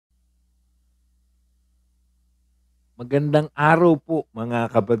Magandang araw po mga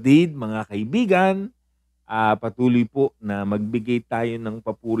kapatid, mga kaibigan. Patuloy po na magbigay tayo ng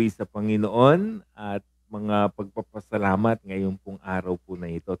papuri sa Panginoon at mga pagpapasalamat ngayon pong araw po na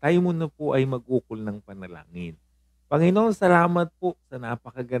ito. Tayo muna po ay mag-ukol ng panalangin. Panginoon, salamat po sa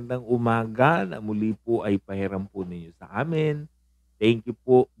napakagandang umaga na muli po ay pahiram po ninyo sa amin. Thank you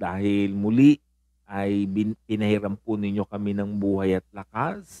po dahil muli ay pinahiram po ninyo kami ng buhay at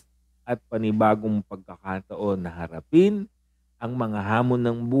lakas at panibagong pagkakataon na harapin ang mga hamon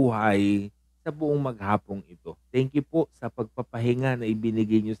ng buhay sa buong maghapong ito. Thank you po sa pagpapahinga na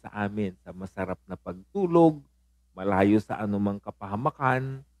ibinigay nyo sa amin sa masarap na pagtulog, malayo sa anumang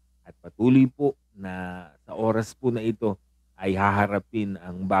kapahamakan, at patuloy po na sa oras po na ito ay haharapin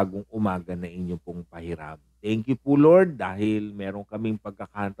ang bagong umaga na inyo pong pahiram. Thank you po Lord dahil meron kaming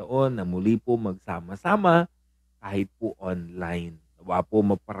pagkakataon na muli po magsama-sama kahit po online. Nawa po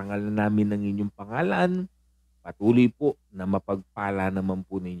maparangalan namin ng inyong pangalan. Patuloy po na mapagpala naman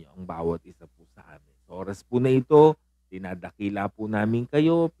po ninyo ang bawat isa po sa amin. Sa oras po na ito, dinadakila po namin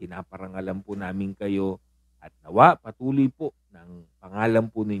kayo, pinaparangalan po namin kayo, at nawa patuloy po ng pangalan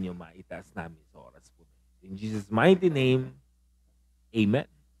po ninyo maitaas namin sa oras po na ito. In Jesus' mighty name, Amen.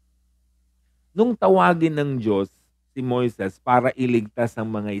 Nung tawagin ng Diyos si Moises para iligtas ang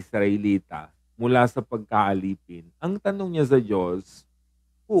mga Israelita mula sa pagkaalipin, ang tanong niya sa Diyos,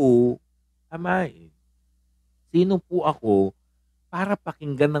 Who am I? Sino po ako para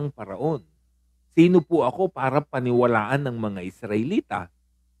pakinggan ng paraon? Sino po ako para paniwalaan ng mga Israelita?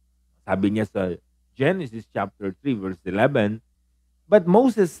 Sabi niya sa Genesis chapter 3 verse 11, But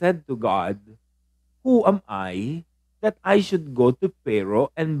Moses said to God, Who am I that I should go to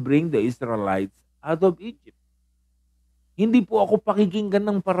Pharaoh and bring the Israelites out of Egypt? Hindi po ako pakikinggan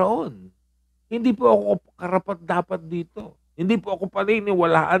ng paraon. Hindi po ako karapat-dapat dito. Hindi po ako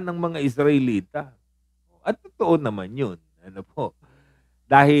paniniwalaan ng mga Israelita. At totoo naman yun. Ano po?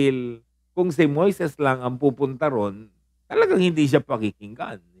 Dahil kung si Moises lang ang pupunta ron, talagang hindi siya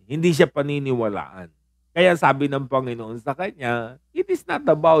pakikinggan. Hindi siya paniniwalaan. Kaya sabi ng Panginoon sa kanya, It is not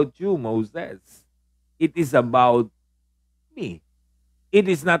about you, Moses. It is about me.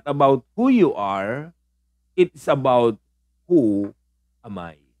 It is not about who you are. It is about who am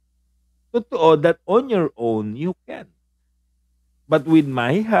I. Totoo that on your own, you can. But with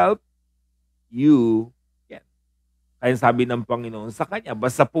my help, you can. Kaya sabi ng Panginoon sa kanya,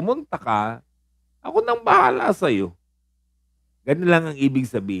 basta pumunta ka, ako nang bahala sa'yo. Ganun lang ang ibig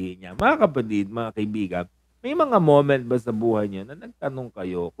sabihin niya. Mga kapatid, mga kaibigan, may mga moment ba sa buhay niyo na nagtanong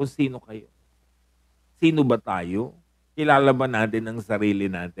kayo kung sino kayo? Sino ba tayo? Kilala ba natin ang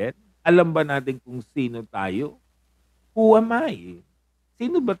sarili natin? Alam ba natin kung sino tayo? Who am I?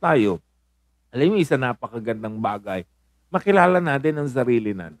 Sino ba tayo? Alam mo, isa napakagandang bagay. Makilala natin ang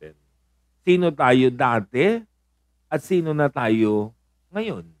sarili natin. Sino tayo dati at sino na tayo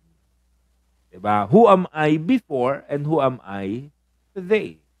ngayon. Diba? Who am I before and who am I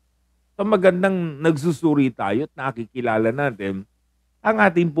today? So magandang nagsusuri tayo at nakikilala natin ang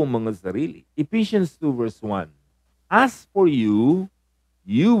ating pong mga sarili. Ephesians 2 verse 1. As for you,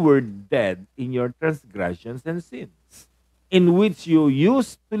 you were dead in your transgressions and sins, in which you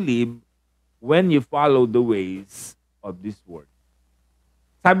used to live when you followed the ways of this world.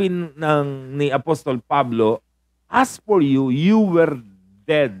 Sabi ni Apostol Pablo, as for you, you were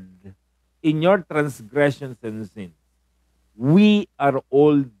dead in your transgressions and sins. We are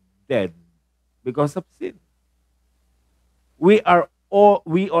all dead because of sin. We are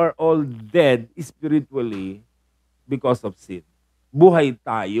all dead spiritually because of sin. Buhay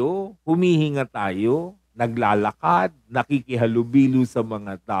tayo, humihinga tayo, naglalakad, nakikihalubilo sa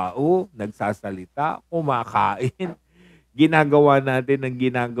mga tao, nagsasalita, kumakain. Ginagawa natin ang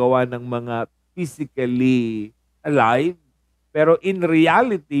ginagawa ng mga physically alive. Pero in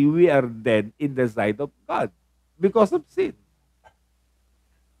reality, we are dead in the sight of God because of sin.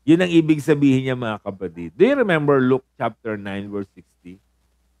 Yun ang ibig sabihin niya mga kapatid. Do you remember Luke chapter 9 verse 60?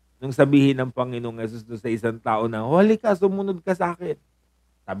 Nung sabihin ng Panginoong Jesus sa isang tao na, halika, sumunod ka sa akin.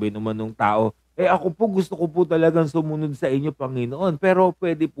 Sabi naman nung tao, ako po gusto ko po talagang sumunod sa inyo, Panginoon. Pero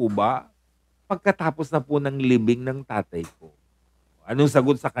pwede po ba? Pagkatapos na po ng libing ng tatay ko. Anong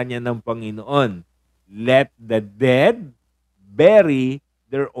sagot sa kanya ng Panginoon? Let the dead bury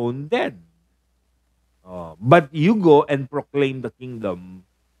their own dead. But you go and proclaim the kingdom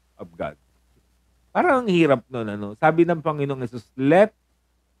of God. Parang ang hirap nun, ano? Sabi ng Panginoong Jesus, let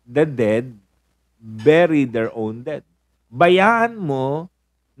the dead bury their own dead. Bayaan mo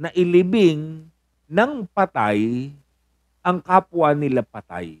na ilibing ng patay ang kapwa nila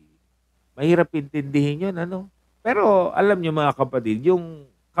patay. Mahirap intindihin yun, ano? Pero alam nyo mga kapatid, yung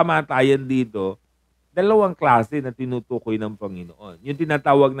kamatayan dito, Dalawang klase na tinutukoy ng Panginoon. Yung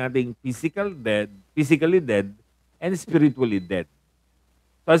tinatawag nating physically dead, and spiritually dead.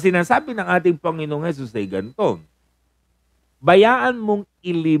 So, ang sinasabi ng ating Panginoong Hesus ay ganito, bayaan mong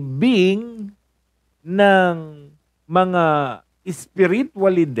ilibing ng mga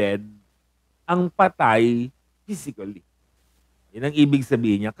spiritually dead ang patay physically. Yan ang ibig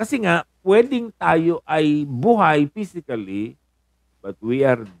sabihin niya. Kasi nga, pwedeng tayo ay buhay physically, but we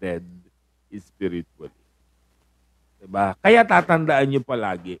are dead spiritually. Diba? Kaya tatandaan nyo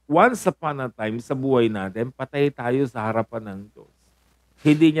palagi, once upon a time sa buhay natin, patay tayo sa harapan ng Diyos.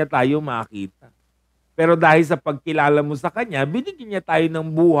 Hindi niya tayo makita. Pero dahil sa pagkilala mo sa Kanya, binigyan niya tayo ng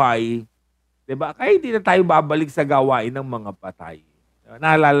buhay. Diba? Kaya hindi na tayo babalik sa gawain ng mga patay.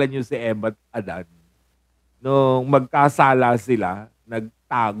 Naalala niyo si Eva at Adan? Nung magkasala sila,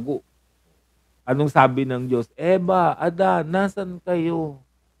 nagtago. Anong sabi ng Diyos? Eva, Adan, nasan kayo?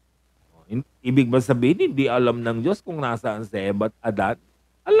 Ibig ba sabihin, hindi alam ng Diyos kung nasaan si Eva at Adan?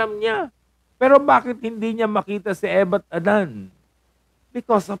 Alam niya. Pero bakit hindi niya makita si Eva at Adan?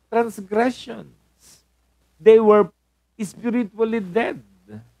 Because of transgressions. They were spiritually dead.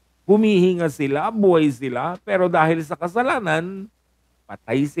 Humihinga sila, buhay sila, pero dahil sa kasalanan,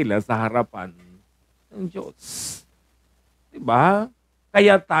 patay sila sa harapan ng Diyos. Diba?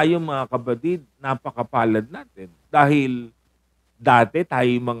 Kaya tayo mga kapatid, napakapalad natin. Dahil dati tayo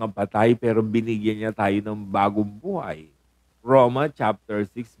mga patay pero binigyan niya tayo ng bagong buhay. Roma chapter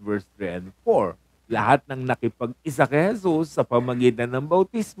 6 verse 3 and 4. Lahat ng nakipag-isa kay Jesus sa pamagitan ng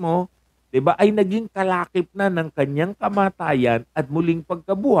bautismo, 'di ba, ay naging kalakip na ng kanyang kamatayan at muling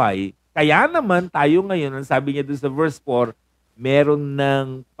pagkabuhay. Kaya naman tayo ngayon, ang sabi niya doon sa verse 4, meron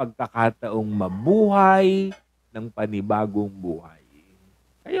ng pagkakataong mabuhay ng panibagong buhay.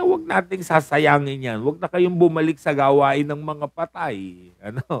 Kaya wag nating sasayangin yan. Wag na kayong bumalik sa gawain ng mga patay.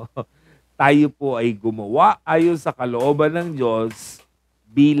 Tayo po ay gumawa ayon sa kalooban ng Diyos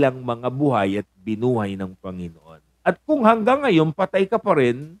bilang mga buhay at binuhay ng Panginoon. At kung hanggang ngayon patay ka pa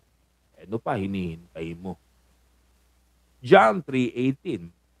rin, ano pa hinihintay mo? John 3:18.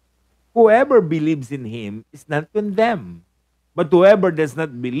 Whoever believes in Him is not condemned, but whoever does not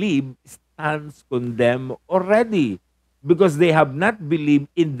believe stands condemned already, because they have not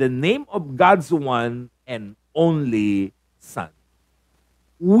believed in the name of God's one and only Son.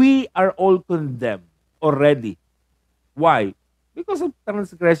 We are all condemned already. Why? Because of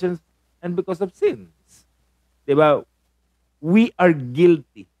transgressions and because of sins. Diba? We are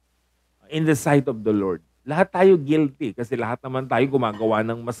guilty in the sight of the Lord. Lahat tayo guilty kasi lahat naman tayo gumagawa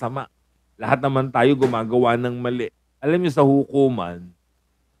ng masama. Lahat naman tayo gumagawa ng mali. Alam niyo sa hukuman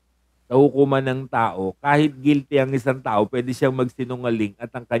ng tao, kahit guilty ang isang tao, pwede siyang magsinungaling at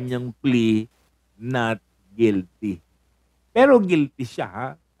ang kanyang plea, not guilty. Pero guilty siya, ha?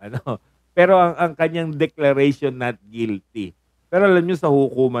 Pero ang kanyang declaration, not guilty. Pero alam niyo sa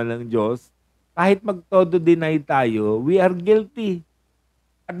hukuman ng Diyos, kahit magtodo deny tayo, we are guilty.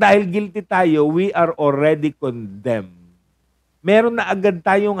 At dahil guilty tayo, we are already condemned. Meron na agad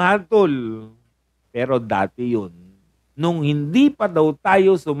tayong hatol. Pero dati yun. Nung hindi pa daw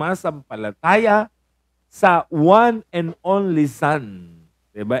tayo sumasampalataya sa one and only Son.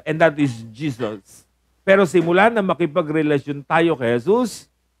 Diba? And that is Jesus. Pero simula na makipagrelasyon tayo kay Jesus,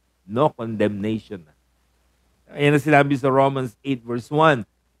 no condemnation na. Ayan na sinabi sa Romans 8 verse 1.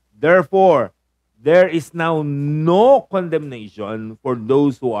 Therefore, there is now no condemnation for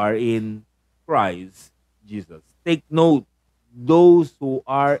those who are in Christ Jesus. Take note, those who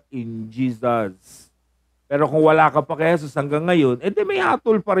are in Jesus. Pero kung wala ka pa kay Jesus hanggang ngayon, edi may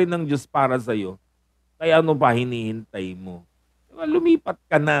hatol pa rin ng Diyos para sa'yo. Kaya ano pa hinihintay mo? Diba, lumipat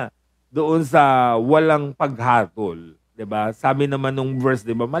ka na doon sa walang paghatol. Diba? Sabi naman nung verse,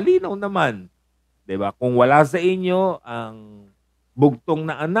 diba, malinaw naman. Diba? Kung wala sa inyo ang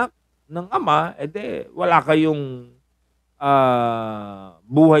bugtong na anak ng ama, edi wala kayong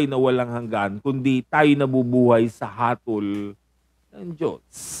buhay na walang hanggan, kundi tayo nabubuhay sa hatol ng Diyos.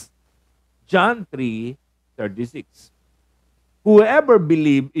 John 3:36. Whoever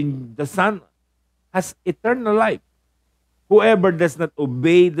believes in the Son has eternal life. Whoever does not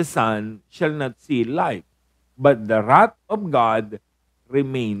obey the Son shall not see life, but the wrath of God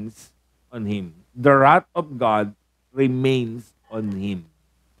remains on him. The wrath of God remains on him.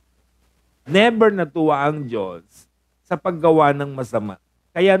 Never natuwa ang Diyos sa paggawa ng masama.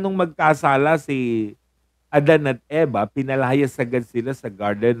 Kaya nung magkasala si Adan at Eva, pinalayas agad sila sa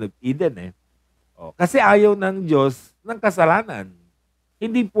Garden of Eden. Kasi ayaw ng Diyos ng kasalanan.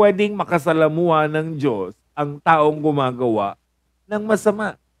 Hindi pwedeng makasalamuha ng Diyos ang taong gumagawa ng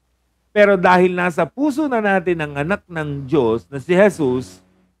masama. Pero dahil nasa puso na natin ang anak ng Diyos na si Jesus,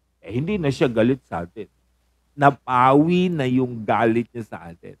 hindi na siya galit sa atin. Napawi na yung galit niya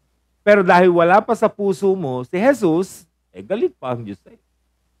sa atin. Pero dahil wala pa sa puso mo si Jesus, galit pa ang Diyos sa'yo.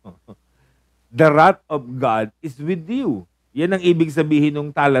 The wrath of God is with you. Yan ang ibig sabihin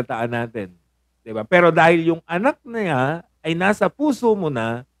ng talataan natin. Diba? Pero dahil yung anak niya ay nasa puso mo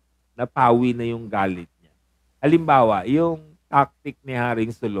na, napawi na yung galit niya. Halimbawa, yung tactic ni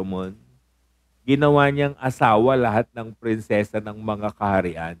Haring Solomon, ginawa niyang asawa lahat ng prinsesa ng mga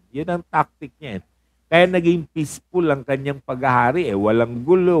kaharian. Yun ang tactic niya. Kaya naging peaceful ang kanyang paghahari. Walang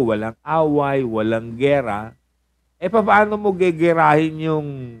gulo, walang away, walang gera. Paano mo gegerahin yung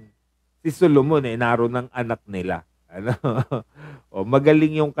si Solomon? Naroon ng anak nila. Ano?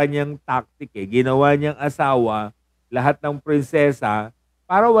 Magaling yung kanyang tactic. Ginawa niyang asawa lahat ng prinsesa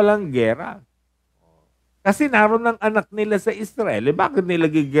para walang gera. Kasi naroon ng anak nila sa Israel. Bakit nila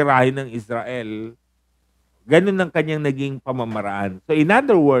gigerahin ng Israel? Ganun ang kanyang naging pamamaraan. So in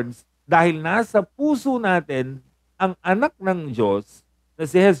other words, dahil nasa puso natin ang anak ng Diyos na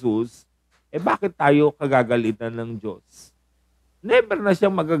si Jesus, bakit tayo kagagalitan ng Diyos? Never na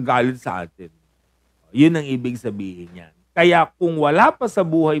siyang magagalit sa atin. Yun ang ibig sabihin niyan. Kaya kung wala pa sa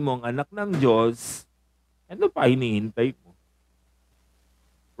buhay mo ang anak ng Diyos, ano pa hinihintay mo?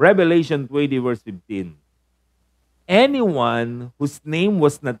 Revelation 20 verse 15. Anyone whose name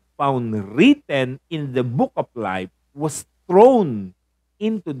was not found written in the book of life was thrown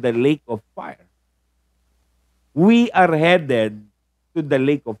into the lake of fire. We are headed to the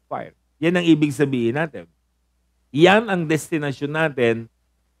lake of fire. Yan ang ibig sabihin natin. Yan ang destinasyon natin.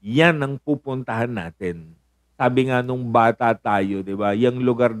 Yan ang pupuntahan natin. Sabi nga nung bata tayo, di ba? Yung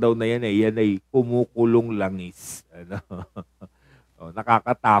lugar daw na yan ay kumukulong langis. Ano?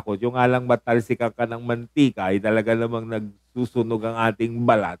 Nakakatakot. Yung alang matalsikan ka ng mantika ay talaga namang nagsusunog ang ating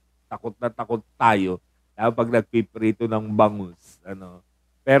balat. Takot na takot tayo pag nagpiprito ng bangus. Ano?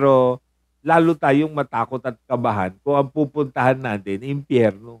 Pero lalo tayong matakot at kabahan kung ang pupuntahan natin,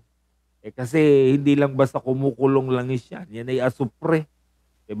 impyerno. Kasi hindi lang basta kumukulong langis yan. Yan ay asupre.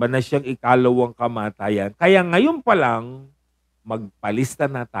 Diba na siyang ikalawang kamatayan. Kaya ngayon pa lang, magpalista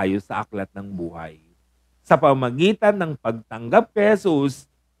na tayo sa aklat ng buhay. Sa pamagitan ng pagtanggap kay Jesus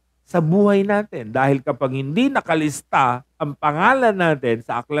sa buhay natin. Dahil kapag hindi nakalista ang pangalan natin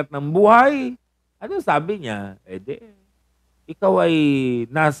sa aklat ng buhay, ano sabi niya? Ikaw ay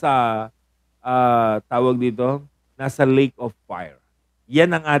nasa, tawag dito, nasa lake of fire.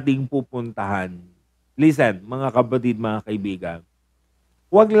 Yan ang ating pupuntahan. Listen, mga kapatid, mga kaibigan,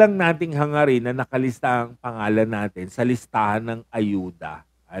 huwag lang nating hangarin na nakalista ang pangalan natin sa listahan ng ayuda.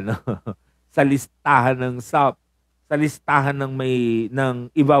 Ano? Sa listahan ng SAP, sa listahan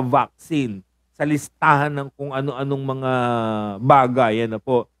ng iba vaccine, sa listahan ng kung ano-anong mga bagay. Ano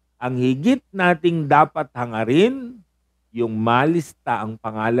po? Ang higit nating dapat hangarin, yung malista ang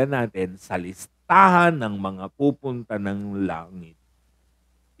pangalan natin sa listahan ng mga pupunta ng langit.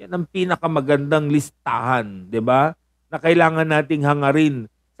 Yan ang pinakamagandang listahan, di ba? Na kailangan nating hangarin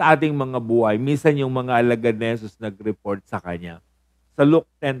sa ating mga buhay. Minsan yung mga alagad na Jesus nag-report sa kanya. Sa Luke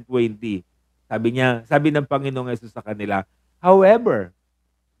 10:20, sabi ng Panginoong Jesus sa kanila, however,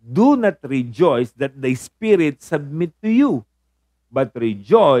 do not rejoice that the Spirit submit to you, but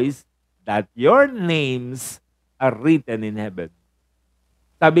rejoice that your names are written in heaven.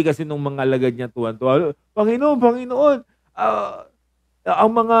 Sabi kasi nung mga alagad niya tuwan-tuwa, Panginoon,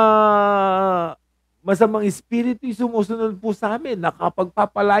 ang mga masamang espiritu sumusunod po sa amin.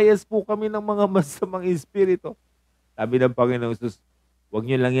 Nakapagpapalayas po kami ng mga masamang espiritu. Sabi ng Panginoong Jesus, huwag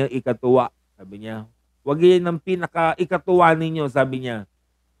niyo lang yung ikatuwa. Sabi niya, huwag yan ang pinaka-ikatuwa ninyo. Sabi niya,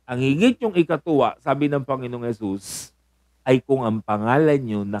 ang higit yung ikatuwa, sabi ng Panginoong Jesus, ay kung ang pangalan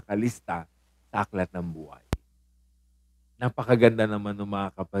niyo nakalista sa aklat ng buhay. Napakaganda naman ng mga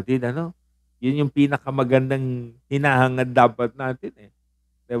kapatid, ano? Yun yung pinakamagandang hinahangad dapat natin.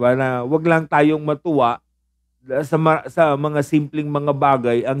 Diba na wag lang tayong matuwa sa mga simpleng mga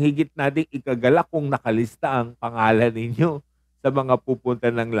bagay, ang higit nating ikagalak kung nakalista ang pangalan ninyo sa mga pupunta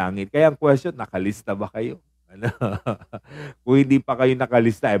ng langit. Kaya ang question, nakalista ba kayo? Ano? Kung hindi pa kayo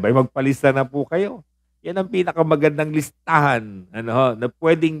nakalista, magpalista na po kayo. Yan ang pinakamagandang listahan na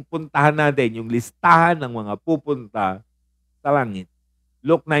pwedeng puntahan natin, yung listahan ng mga pupunta sa langit.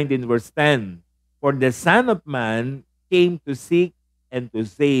 Luke 19 verse 10, for the Son of Man came to seek and to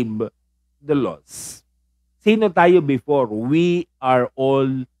save the lost. Sino tayo before? We are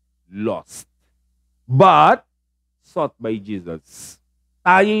all lost, but sought by Jesus.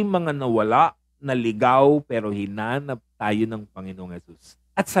 Tayo'y mga nawala, naligaw, pero hinanap tayo ng Panginoong Jesus.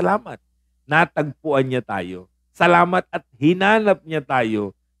 At salamat, natagpuan niya tayo. Salamat at hinanap niya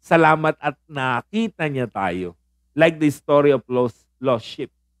tayo. Salamat at nakita niya tayo. Like the story of lost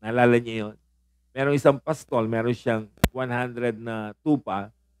sheep. Naalala niyo yun? Merong isang pastol, meron siyang 100 na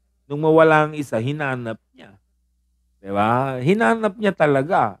tupa. Nung mawala ang isa, hinanap niya. 'Di ba? Hinanap niya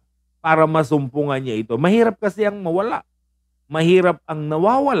talaga para masumpungan niya ito. Mahirap kasi ang mawala. Mahirap ang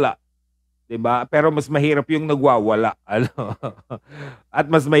nawawala, 'di ba? Pero mas mahirap yung nagwawala, ano.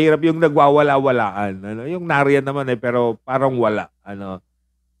 At mas mahirap yung nagwawala-walaan, ano. Yung nariyan naman, eh, pero parang wala, ano.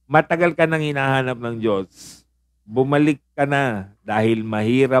 Matagal ka nang hinahanap ng Diyos, bumalik ka na dahil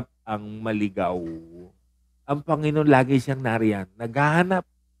mahirap ang maligaw. Ang Panginoon lagi siyang nariyan, naghahanap,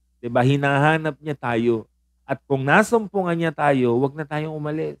 'di ba? Hinahanap niya tayo at kung nasumpungan niya tayo, 'wag na tayong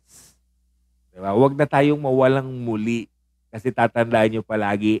umalis, 'di ba? 'Wag na tayong mawalang muli kasi tatandaan niyo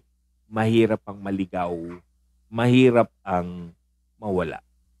palagi, mahirap ang maligaw, mahirap ang mawala.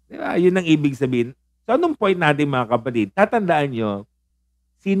 'Di ba? 'Yun ang ibig sabihin. So, anong point natin mga kapatid, tatandaan niyo,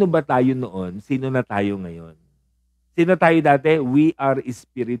 sino ba tayo noon, sino na tayo ngayon? Sino tayo dati? We are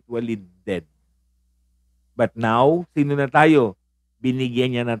spiritually dead. But now, sino na tayo?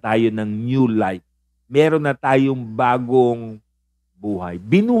 Binigyan niya na tayo ng new life. Meron na tayong bagong buhay.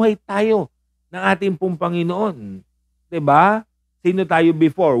 Binuhay tayo ng ating pong Panginoon. 'Di ba? Sino tayo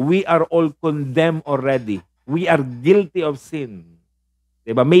before? We are all condemned already. We are guilty of sin.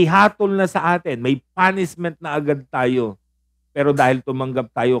 'Di ba? May hatol na sa atin, may punishment na agad tayo. Pero dahil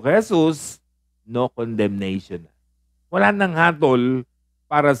tumanggap tayo kay Jesus, no condemnation. Wala nang hatol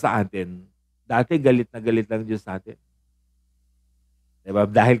para sa atin. Dati galit na galit ang Diyos sa atin. 'Di ba?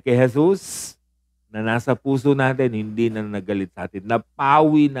 Dahil kay Jesus, na nasa puso natin, hindi na nagalit sa atin.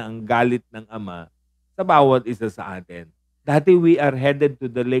 Napawi na ang galit ng Ama sa bawat isa sa atin. Dati we are headed to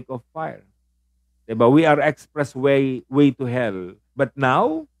the lake of fire. 'Di ba? We are way to hell. But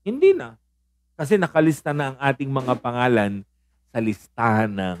now, hindi na. Kasi nakalista na ang ating mga pangalan sa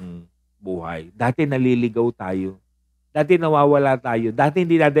listahan ng buhay. Dati naliligaw tayo. Dati nawawala tayo. Dati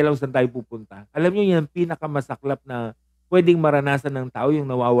hindi natin alam saan tayo pupunta. Alam niyo yan, pinakamasaklap na pwedeng maranasan ng tao yung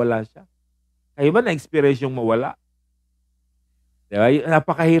nawawala siya. Kayo ba na-experience yung mawala? Diba?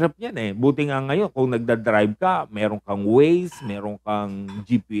 Napakahirap niyan eh. Buti nga ngayon, kung nagdadrive ka, meron kang Waze, meron kang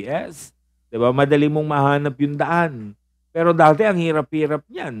GPS. Diba? Madali mong mahanap yung daan. Pero dati, ang hirap-hirap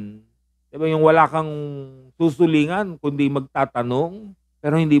niyan. Diba? Yung wala kang susulingan, kundi magtatanong,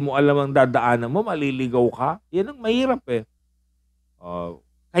 pero hindi mo alam ang dadaanan mo, maliligaw ka. Yan ang mahirap eh.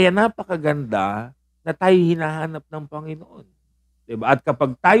 Kaya napakaganda na tayo hinahanap ng Panginoon. Diba? At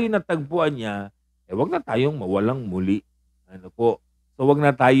kapag tayo natagpuan niya, wag na tayong mawalang muli. Ano po? So wag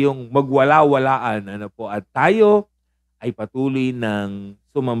na tayong magwala-walaan. Ano po? At tayo ay patuloy ng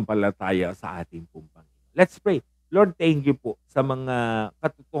sumampalataya sa ating pong Panginoon. Let's pray. Lord, thank you po sa mga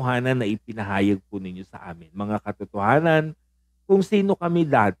katotohanan na ipinahayag po ninyo sa amin. Mga katotohanan kung sino kami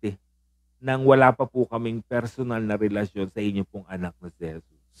dati nang wala pa po kaming personal na relasyon sa inyo pong anak na si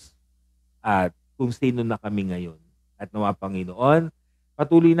Jesus. At kung sino na kami ngayon. At nawa Panginoon,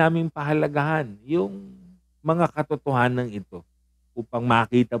 patuloy naming pahalagahan yung mga katotohanan ito upang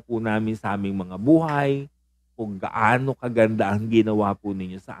makita po namin sa aming mga buhay kung gaano kaganda ang ginawa po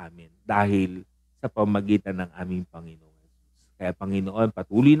ninyo sa amin dahil sa pamagitan ng aming Panginoon Jesus. Kaya Panginoon,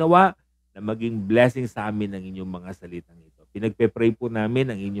 patuloy nawa na maging blessing sa amin ang inyong mga salitang ito. Pinagpe-pray po namin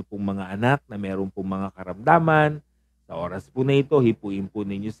ang inyong pong mga anak na meron pong mga karamdaman. Sa oras po na ito, hipuin po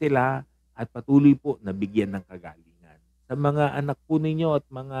ninyo sila at patuloy po na bigyan ng kagalingan. Sa mga anak po ninyo at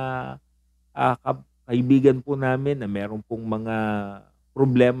mga kaibigan po namin na meron pong mga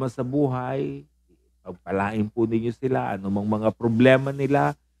problema sa buhay, pagpalain po ninyo sila, anumang mga problema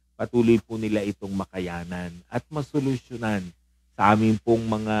nila, patuloy po nila itong makayanan at masolusyonan sa aming pong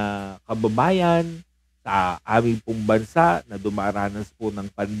mga kababayan, sa aming pong bansa na dumaranas po ng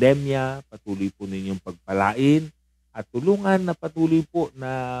pandemya, patuloy po ninyong pagpalain at tulungan na patuloy po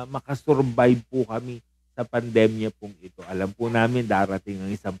na makasurvive po kami sa pandemya pong ito. Alam po namin darating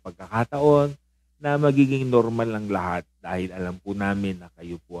ang isang pagkakataon na magiging normal ang lahat dahil alam po namin na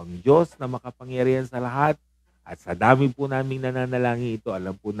kayo po ang Diyos na makapangyarihan sa lahat at sa dami po naming nananalangin ito,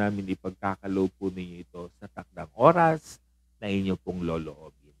 alam po namin ipagkakaloob po ninyo ito sa takdang oras na inyo pong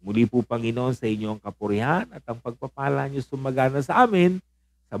loloobin. Muli po Panginoon sa inyo ang kapurihan at ang pagpapala niyo sumagana sa amin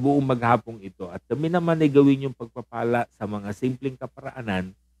sa buong maghapong ito at kami naman ay gawin yung pagpapala sa mga simpleng kaparaanan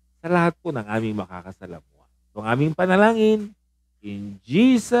sa lahat po ng aming makakasalamuha. Itong aming panalangin, in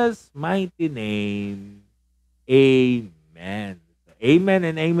Jesus' mighty name, Amen. Amen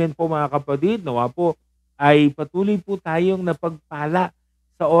and amen po mga kapatid. Nawa po ay patuloy po tayong napagpala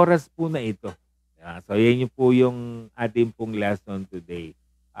sa oras po na ito. So yan po yung ating pong lesson today.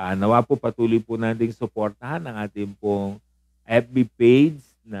 Nawa po patuloy po nating suportahan ang ating pong FB page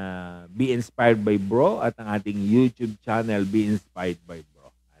na Be Inspired by Bro at ang ating YouTube channel Be Inspired by Bro.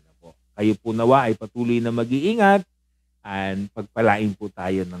 kayo po nawa ay patuloy na mag-iingat and pagpalain po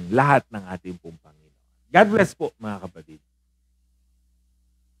tayo ng lahat ng ating pong Panginoon. God bless po mga kapatid.